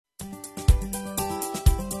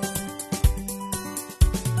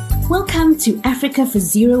Welcome to Africa for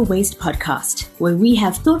Zero Waste podcast, where we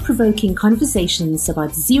have thought-provoking conversations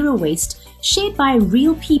about zero waste shared by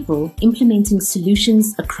real people implementing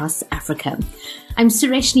solutions across Africa. I'm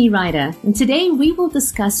Sureshni Ryder, and today we will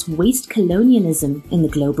discuss waste colonialism in the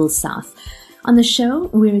Global South. On the show,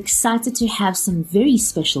 we're excited to have some very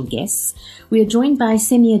special guests. We are joined by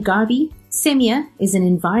Semia Garbi. Semia is an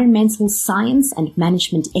environmental science and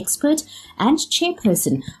management expert and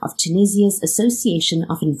chairperson of Tunisia's Association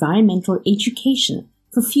of Environmental Education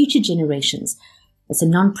for Future Generations. It's a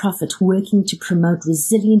non-profit working to promote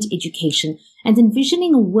resilient education and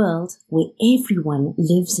envisioning a world where everyone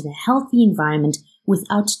lives in a healthy environment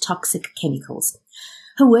without toxic chemicals.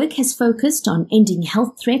 Her work has focused on ending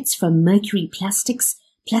health threats from mercury plastics,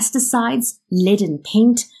 plasticides, lead in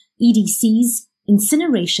paint, EDCs,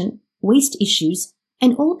 incineration, waste issues,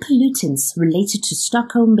 and all pollutants related to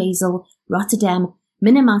Stockholm, Basel, Rotterdam,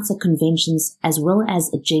 Minamata conventions, as well as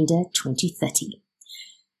Agenda 2030.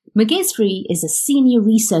 Mageshri is a senior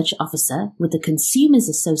research officer with the Consumers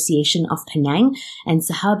Association of Penang and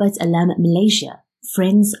Sahabat Alam Malaysia,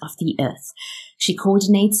 Friends of the Earth. She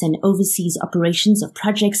coordinates and oversees operations of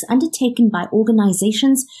projects undertaken by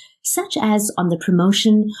organizations such as on the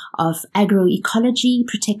promotion of agroecology,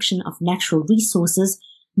 protection of natural resources,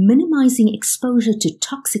 minimizing exposure to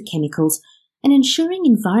toxic chemicals, and ensuring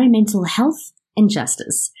environmental health and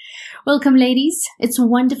justice. Welcome, ladies. It's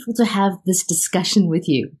wonderful to have this discussion with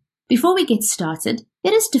you. Before we get started,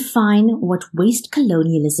 let us define what waste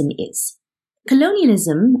colonialism is.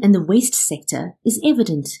 Colonialism in the waste sector is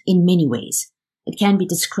evident in many ways. It can be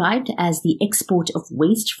described as the export of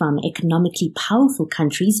waste from economically powerful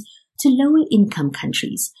countries to lower income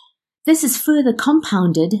countries. This is further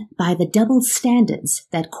compounded by the double standards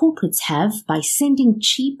that corporates have by sending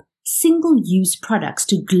cheap, single-use products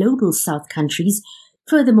to global south countries.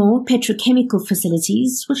 Furthermore, petrochemical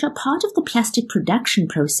facilities, which are part of the plastic production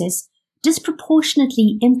process,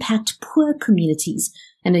 disproportionately impact poor communities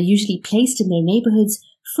and are usually placed in their neighborhoods,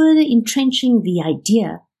 further entrenching the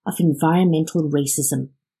idea of environmental racism.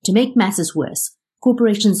 To make matters worse,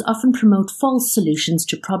 corporations often promote false solutions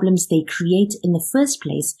to problems they create in the first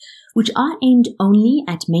place, which are aimed only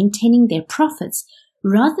at maintaining their profits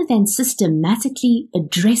rather than systematically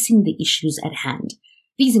addressing the issues at hand.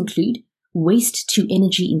 These include waste to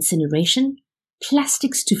energy incineration,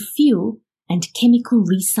 plastics to fuel, and chemical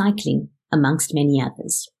recycling, amongst many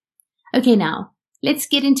others. Okay, now, let's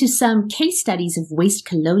get into some case studies of waste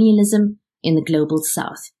colonialism in the Global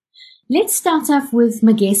South. Let's start off with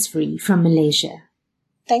Mageshri from Malaysia.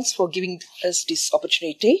 Thanks for giving us this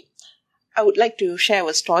opportunity. I would like to share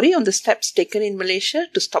a story on the steps taken in Malaysia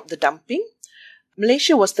to stop the dumping.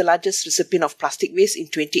 Malaysia was the largest recipient of plastic waste in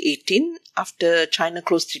 2018 after China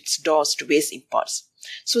closed its doors to waste imports.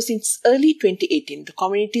 So since early 2018, the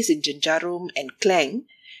communities in Jenjarum and Klang,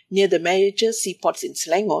 near the major seaports in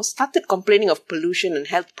Selangor, started complaining of pollution and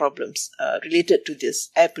health problems related to this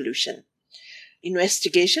air pollution.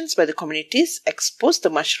 Investigations by the communities exposed the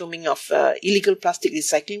mushrooming of illegal plastic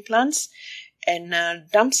recycling plants and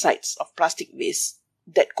dump sites of plastic waste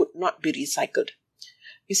that could not be recycled.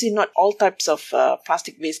 You see, not all types of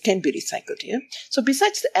plastic waste can be recycled here. So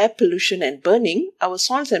besides the air pollution and burning, our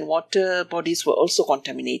soils and water bodies were also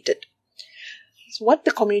contaminated. So what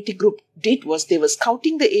the community group did was they were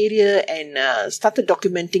scouting the area and started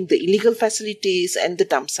documenting the illegal facilities and the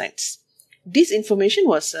dump sites. This information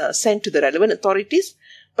was sent to the relevant authorities,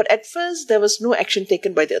 but at first there was no action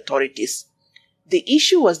taken by the authorities. The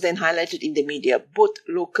issue was then highlighted in the media, both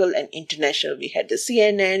local and international. We had the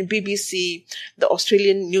CNN, BBC, the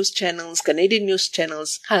Australian news channels, Canadian news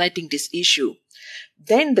channels highlighting this issue.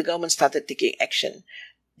 Then the government started taking action.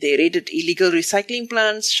 They raided illegal recycling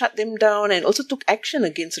plants, shut them down, and also took action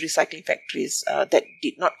against recycling factories that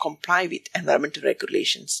did not comply with environmental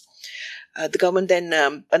regulations. The government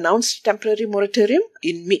then announced temporary moratorium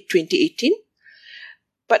in mid-2018.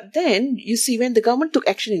 But then, you see, when the government took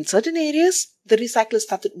action in certain areas, the recyclers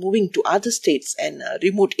started moving to other states and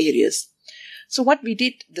remote areas. So what we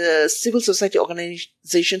did, the civil society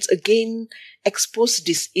organizations again exposed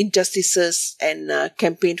these injustices and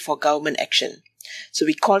campaigned for government action. So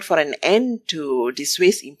we called for an end to these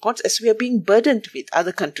waste imports as we are being burdened with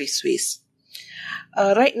other countries' waste.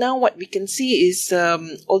 Right now, what we can see is,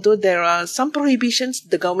 although there are some prohibitions,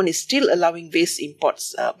 the government is still allowing waste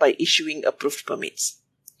imports by issuing approved permits.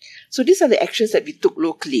 So these are the actions that we took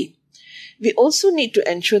locally. We also need to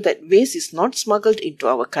ensure that waste is not smuggled into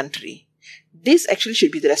our country. This actually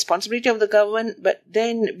should be the responsibility of the government, but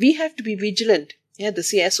then we have to be vigilant. The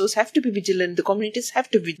CSOs have to be vigilant. The communities have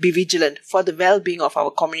to be vigilant for the well-being of our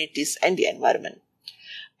communities and the environment.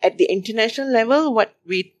 At the international level, what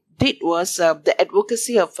we did was the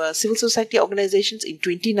advocacy of civil society organizations in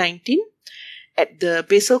 2019 at the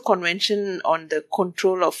Basel Convention on the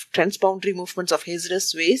Control of Transboundary Movements of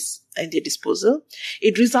Hazardous Waste and their disposal.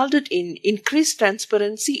 It resulted in increased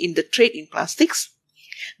transparency in the trade in plastics,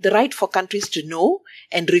 the right for countries to know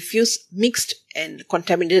and refuse mixed and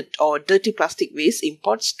contaminated or dirty plastic waste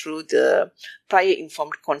imports through the prior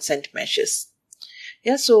informed consent measures.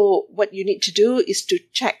 So what you need to do is to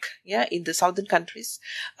check, in the southern countries,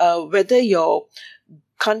 whether your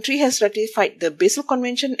country has ratified the Basel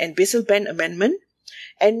Convention and Basel Ban Amendment.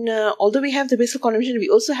 And although we have the Basel Convention, we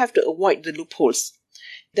also have to avoid the loopholes.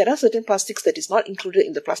 There are certain plastics that is not included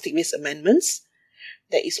in the plastic waste amendments.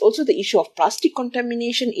 There is also the issue of plastic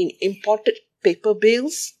contamination in imported paper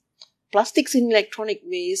bales, plastics in electronic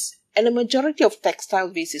waste, and a majority of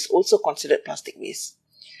textile waste is also considered plastic waste.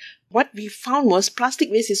 What we found was plastic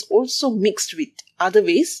waste is also mixed with other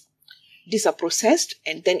waste. These are processed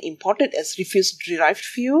and then imported as refuse-derived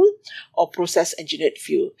fuel or process-engineered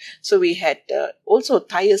fuel. So we had also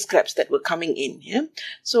tire scraps that were coming in.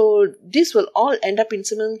 So this will all end up in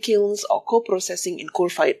cement kilns or co-processing in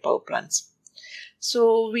coal-fired power plants.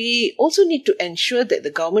 So we also need to ensure that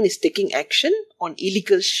the government is taking action on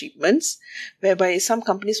illegal shipments, whereby some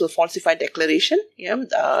companies will falsify declaration in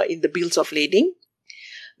the bills of lading.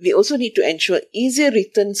 We also need to ensure easier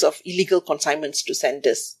returns of illegal consignments to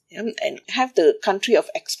senders, and have the country of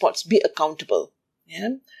exports be accountable.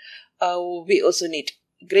 We also need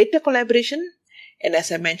greater collaboration and,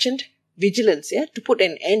 as I mentioned, vigilance to put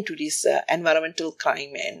an end to this environmental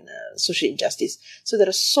crime and social injustice. So there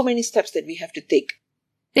are so many steps that we have to take.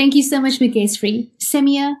 Thank you so much, Mugesri.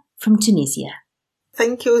 Semia from Tunisia.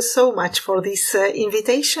 Thank you so much for this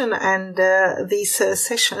invitation and this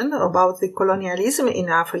session about the colonialism in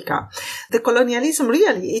Africa. The colonialism,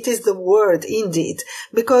 really, it is the word indeed,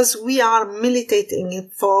 because we are militating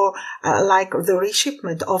for the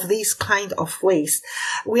reshipment of this kind of waste.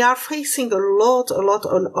 We are facing a lot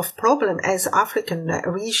of problem as African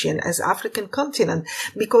region, as African continent,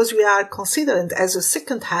 because we are considered as a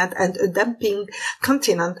second-hand and a dumping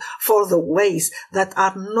continent for the waste that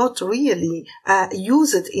are not really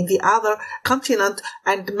used in the other continent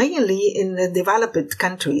and mainly in the developed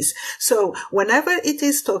countries. So whenever it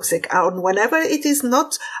is toxic or whenever it is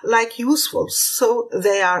not useful, so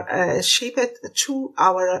they are shipped to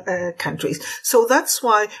our countries. So that's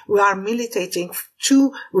why we are militating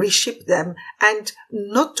to reship them and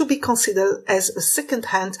not to be considered as a second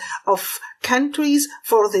hand of countries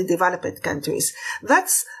for the developed countries.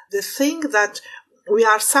 That's the thing that we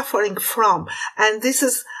are suffering from, and this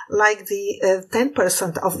is like the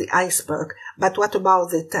 10% of the iceberg. But what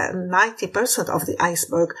about the 90% of the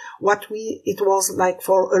iceberg? It was like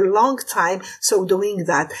for a long time, so doing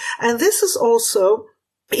that. And this is also,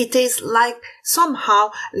 it is like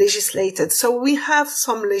somehow legislated. So we have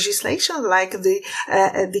some legislation like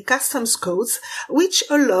the customs codes, which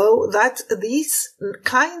allow that this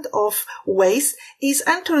kind of waste is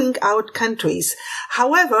entering our countries.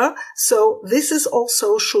 However, so this is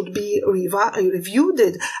also should be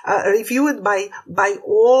reviewed by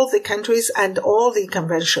all the countries and all the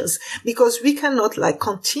conventions, because we cannot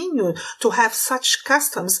continue to have such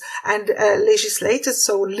customs and legislated,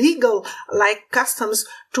 so legal customs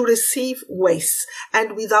to receive waste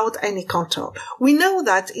and without any control. We know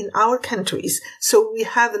that in our countries, so we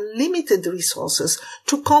have limited resources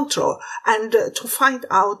to control and to find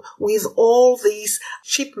out with all these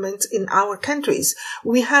shipments in our countries.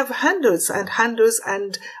 We have hundreds and hundreds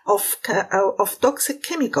of toxic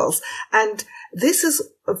chemicals, and this is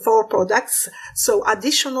for products so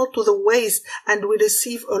additional to the waste, and we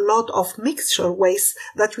receive a lot of mixture waste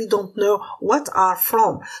that we don't know what are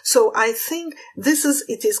from. So I think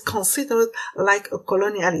it is considered like a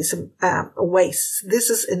colonialism waste. This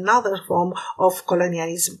is another form of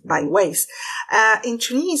colonialism by waste. In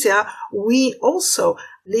Tunisia, we also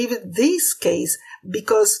live this case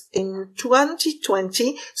because in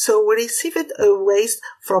 2020, so we received a waste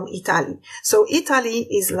from Italy. So Italy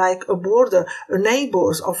is like a border,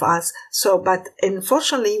 neighbors of us. So, but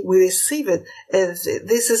unfortunately we received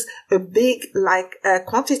this is a big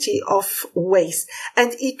quantity of waste,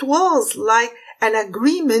 and it was like an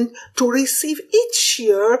agreement to receive each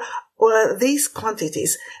year these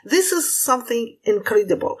quantities. This is something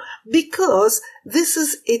incredible because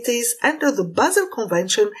it is under the Basel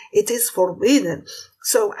Convention, it is forbidden.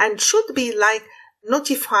 So, and should be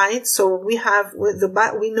notified. So we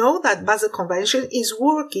know that Basel Convention is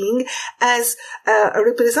working as a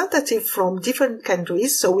representative from different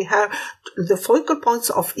countries. So we have the focal points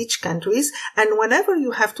of each countries, and whenever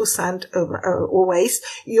you have to send a waste,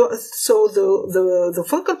 the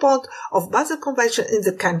focal point of Basel Convention in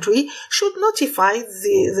the country should notify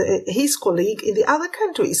his colleague in the other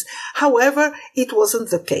countries. However, it wasn't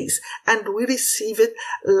the case, and we received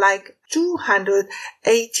like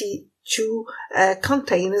 282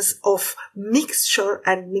 containers of mixture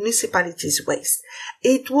and municipalities waste.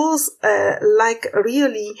 It was like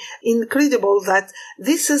really incredible that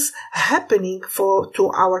this is happening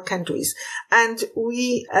to our countries, and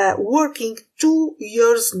we working 2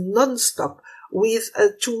 years non-stop with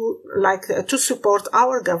to support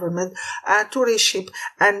our government to reship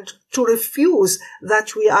and to refuse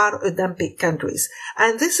that we are a dumping countries.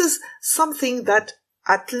 And this is something that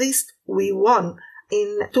at least we won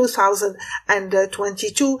in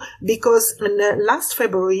 2022, because in last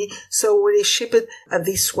February, so we shipped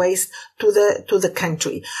this waste to the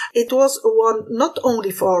country. It was one not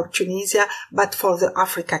only for Tunisia, but for the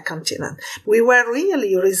Africa continent. We were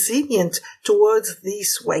really resilient towards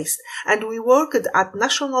this waste, and we worked at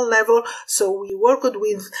national level. So we worked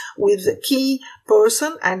with key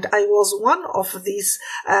person, and I was one of these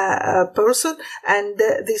person, and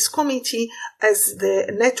this committee as the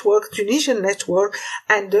network, Tunisian network,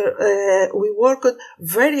 and we worked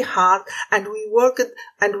very hard, and we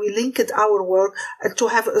linked our work to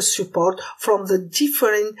have a support from the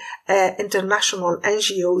different international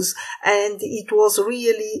NGOs, and it was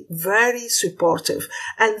really very supportive.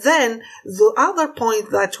 And then the other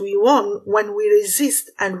point that we won when we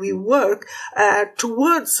resist and we work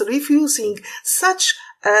towards refusing such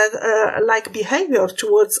like behavior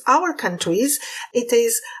towards our countries, it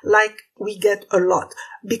is like we get a lot,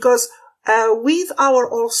 because with our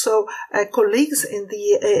also colleagues in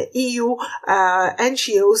the EU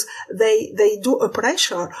NGOs, they do a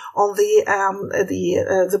pressure on the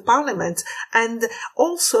parliament, and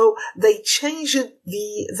also they changed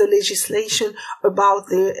the legislation about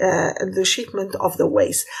the shipment of the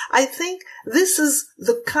waste. I think this is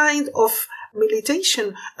the kind of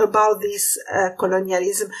militation about this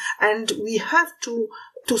colonialism, and we have to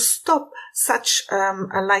stop such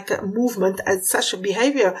like a movement and such a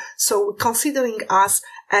behavior. So considering us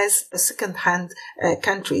as second-hand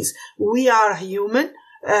countries, we are human.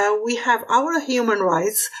 We have our human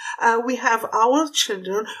rights, we have our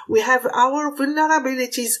children, we have our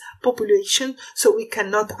vulnerabilities population, so we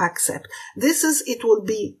cannot accept. It will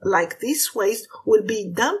be like this waste will be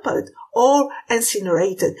dumped or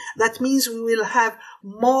incinerated. That means we will have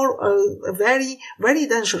more very, very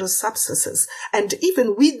dangerous substances. And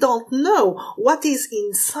even we don't know what is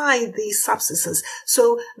inside these substances.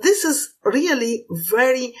 So this is really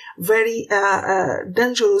very, very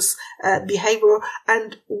dangerous behavior.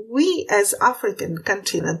 And we as African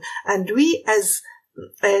continent and we as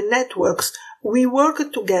networks, we work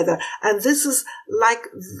together, and this is like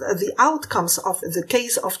the outcomes of the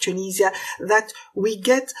case of Tunisia, that we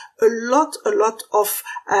get a lot of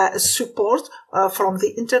support from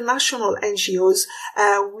the international NGOs.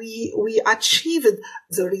 We achieved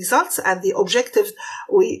the results and the objectives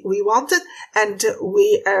we wanted, and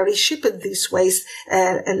we reshipped this waste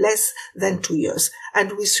in less than 2 years,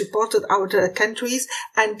 and we supported our countries.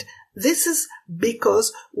 And this is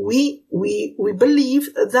because we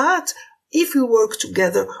believe that if we work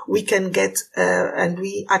together, we can get and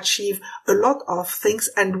we achieve a lot of things,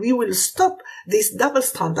 and we will stop these double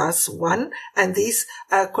standards, one, and this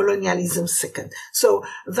colonialism, second. So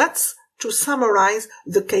that's to summarize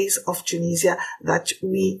the case of Tunisia that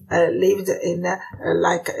we lived in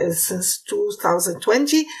since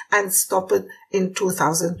 2020 and stopped in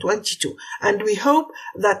 2022. And we hope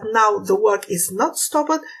that now the work is not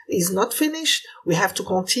stopped, is not finished. We have to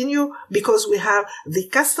continue, because we have the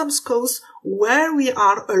customs coast where we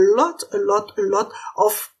are a lot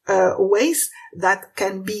of waste that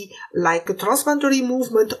can be like a transboundary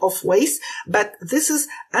movement of waste, but this is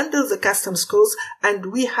under the customs coast,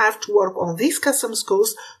 and we have to work on this customs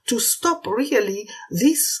coast to stop really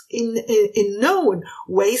this in known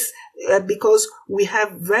waste, because we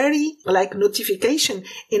have very like notification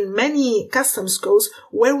in many customs coasts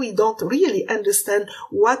where we don't really understand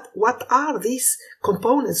what are these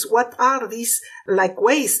components, what are these like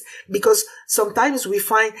waste, because sometimes we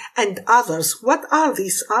find and others. What are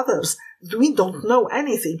these others? We don't know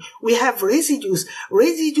anything. We have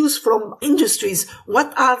residues from industries.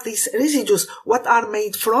 What are these residues? What are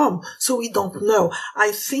made from? So we don't know.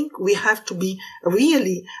 I think we have to be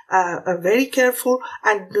really very careful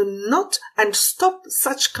and stop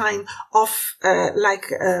such kind of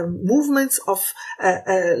movements of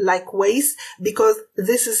like waste, because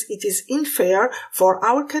it is unfair for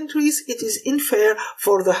our countries. It is unfair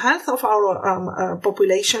for the health of our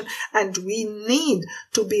population, and we need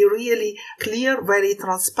to be really clear, very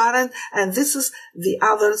transparent. And this is the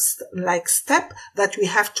other step that we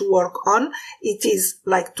have to work on. It is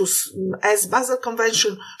as Basel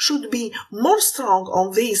Convention should be more strong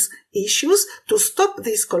on these issues to stop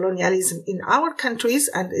this colonialism in our countries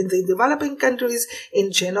and in the developing countries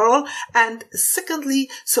in general. And secondly,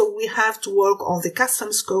 so we have to work on the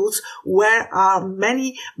customs codes, where are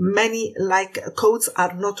many codes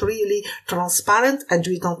are not really transparent and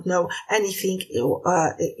we don't know anything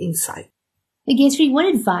inside. Gayatri, what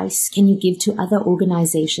advice can you give to other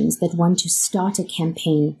organizations that want to start a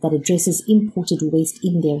campaign that addresses imported waste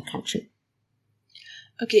in their country?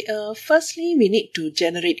 Okay, firstly, we need to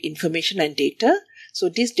generate information and data. So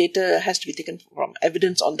this data has to be taken from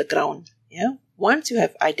evidence on the ground. Yeah. Once you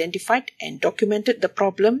have identified and documented the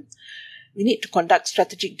problem, we need to conduct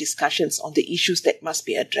strategic discussions on the issues that must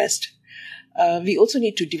be addressed. We also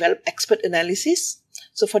need to develop expert analysis.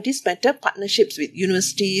 So for this matter, partnerships with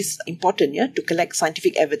universities are important, to collect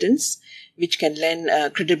scientific evidence which can lend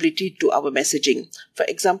credibility to our messaging. For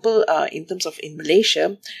example, in terms of in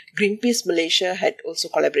Malaysia, Greenpeace Malaysia had also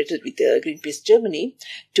collaborated with Greenpeace Germany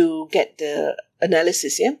to get the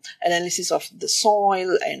analysis of the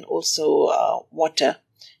soil and also water.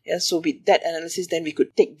 Yeah, so with that analysis, then we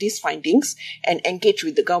could take these findings and engage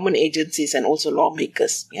with the government agencies and also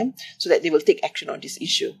lawmakers, so that they will take action on this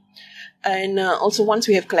issue. And also, once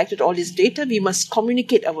we have collected all this data, we must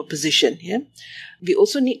communicate our position. We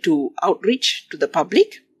also need to outreach to the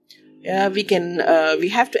public. We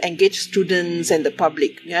have to engage students and the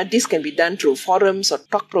public. This can be done through forums or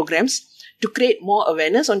talk programs to create more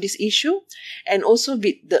awareness on this issue. And also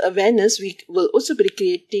with the awareness, we will also be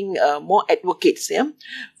creating more advocates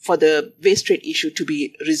for the waste trade issue to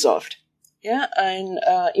be resolved. And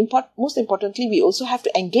most importantly, we also have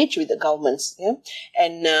to engage with the governments.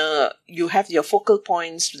 And you have your focal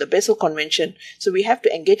points to the Basel Convention. So we have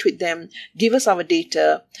to engage with them, give us our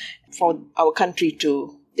data for our country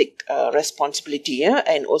to take responsibility,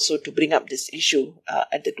 and also to bring up this issue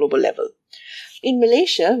at the global level. In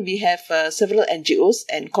Malaysia, we have several NGOs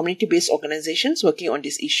and community-based organizations working on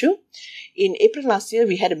this issue. In April last year,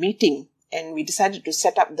 we had a meeting and we decided to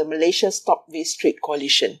set up the Malaysia Stop Waste Trade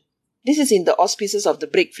Coalition. This is in the auspices of the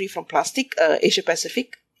Break Free from Plastic Asia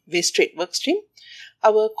Pacific Waste Trade Workstream.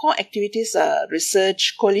 Our core activities are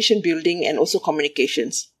research, coalition building, and also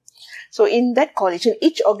communications. So in that coalition,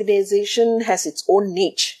 each organization has its own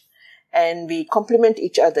niche, and we complement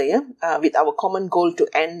each other with our common goal to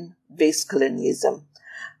end waste colonialism.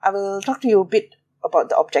 I will talk to you a bit about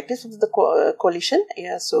the objectives of the coalition,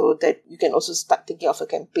 so that you can also start thinking of a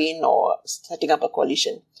campaign or setting up a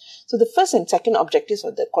coalition. So the first and second objectives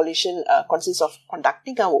of the coalition consists of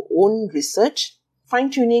conducting our own research,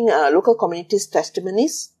 fine-tuning local communities'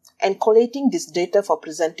 testimonies, and collating this data for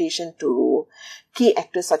presentation to key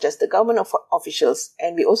actors such as the government officials,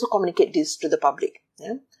 and we also communicate this to the public.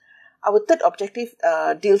 Our third objective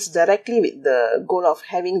deals directly with the goal of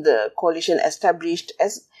having the coalition established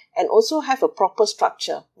and also have a proper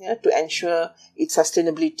structure to ensure its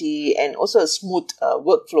sustainability and also a smooth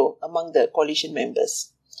workflow among the coalition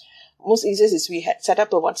members. Most easiest is we had set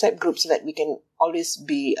up a WhatsApp group so that we can always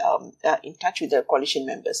be in touch with the coalition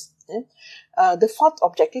members. The fourth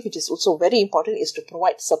objective, which is also very important, is to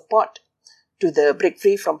provide support to the Break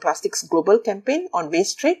Free from Plastics global campaign on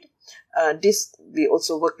waste trade. This we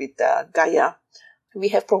also work with Gaia. We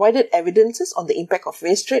have provided evidences on the impact of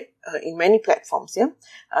waste trade in many platforms.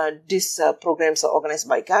 These programs are organized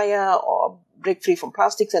by Gaia or Break Free from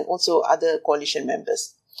Plastics and also other coalition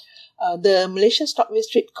members. The Malaysia Stop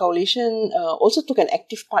Waste Trade Coalition also took an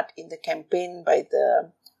active part in the campaign by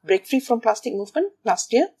the Break Free from Plastic movement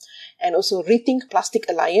last year, and also Rethink Plastic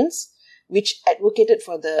Alliance, which advocated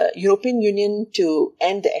for the European Union to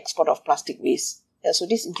end the export of plastic waste. So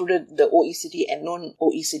this included the OECD and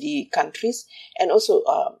non-OECD countries, and also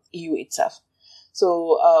EU itself.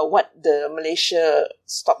 So what the Malaysia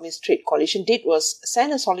Stop Waste Trade Coalition did was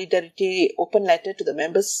send a solidarity open letter to the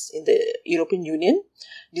members in the European Union.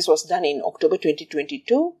 This was done in October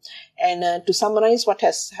 2022. And to summarize what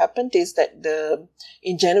has happened is that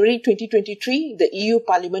in January 2023, the EU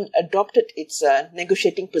Parliament adopted its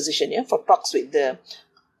negotiating position for talks with the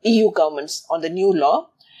EU governments on the new law.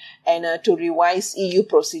 and to revise EU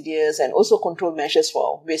procedures and also control measures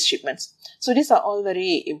for waste shipments. So these are all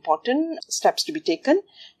very important steps to be taken.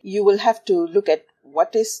 You will have to look at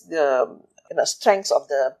what is the strengths of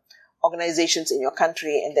the organizations in your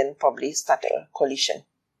country and then probably start a coalition.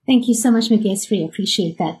 Thank you so much, Mageshri. I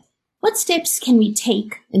appreciate that. What steps can we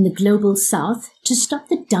take in the global south to stop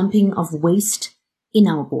the dumping of waste in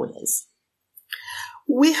our borders?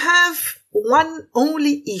 We have one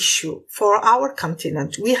only issue for our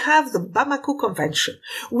continent. We have the Bamako Convention.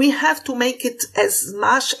 We have to make it as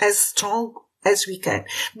much as strong as we can,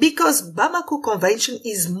 because Bamako Convention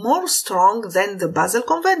is more strong than the Basel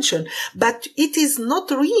Convention, but it is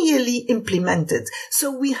not really implemented.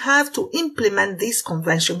 So we have to implement this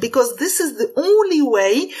convention, because this is the only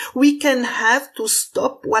way we can have to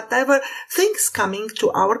stop whatever things coming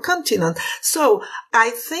to our continent. So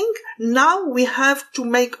I think now we have to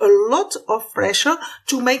make a lot of pressure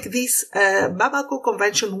to make this Bamako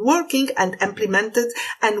Convention working and implemented,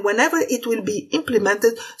 and whenever it will be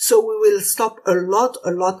implemented, so we will stop a lot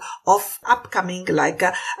of upcoming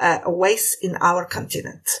waste in our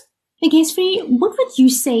continent. Mageshri, what would you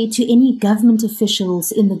say to any government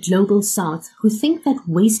officials in the global south who think that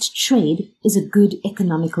waste trade is a good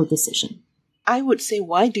economical decision? I would say,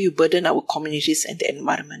 why do you burden our communities and the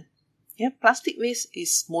environment? Plastic waste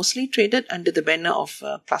is mostly traded under the banner of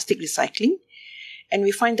plastic recycling, and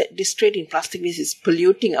we find that this trade in plastic waste is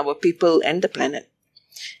polluting our people and the planet.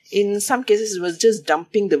 In some cases, it was just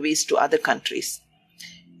dumping the waste to other countries.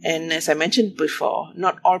 And as I mentioned before,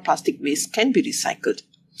 not all plastic waste can be recycled.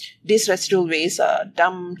 These residual wastes are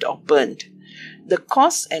dumped or burned. The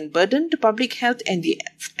cost and burden to public health and the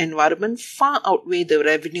environment far outweigh the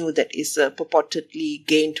revenue that is purportedly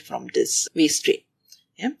gained from this waste trade.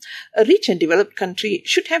 A rich and developed country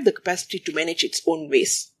should have the capacity to manage its own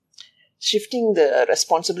waste. Shifting the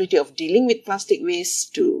responsibility of dealing with plastic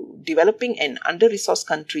waste to developing and under-resourced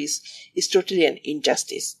countries is totally an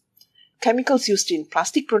injustice. Chemicals used in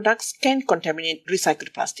plastic products can contaminate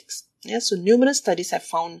recycled plastics. So numerous studies have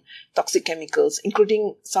found toxic chemicals,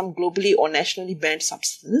 including some globally or nationally banned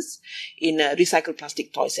substances in recycled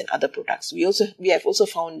plastic toys and other products. We have also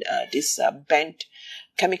found these banned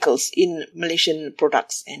chemicals in Malaysian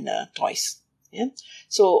products and toys.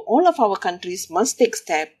 So all of our countries must take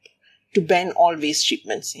steps to ban all waste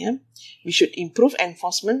shipments. We should improve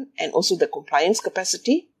enforcement and also the compliance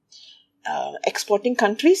capacity. Exporting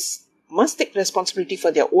countries must take responsibility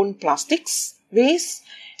for their own plastics waste,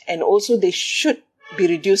 and also they should be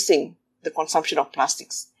reducing the consumption of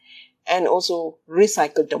plastics and also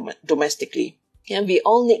recycle domestically. We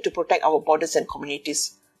all need to protect our borders and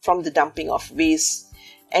communities from the dumping of waste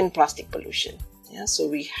and plastic pollution. So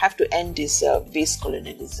we have to end this waste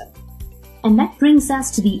colonialism. And that brings us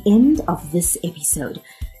to the end of this episode.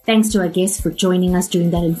 Thanks to our guests for joining us during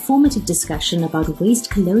that informative discussion about waste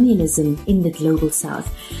colonialism in the global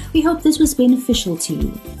south. We hope this was beneficial to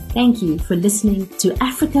you. Thank you for listening to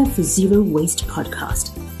Africa for Zero Waste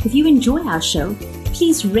podcast. If you enjoy our show,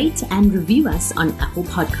 please rate and review us on Apple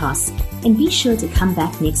Podcasts, and be sure to come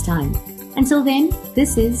back next time. Until then,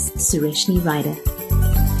 this is Sureshni Ryder.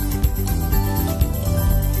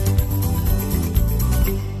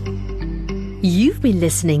 You've been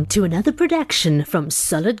listening to another production from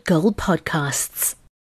Solid Gold Podcasts.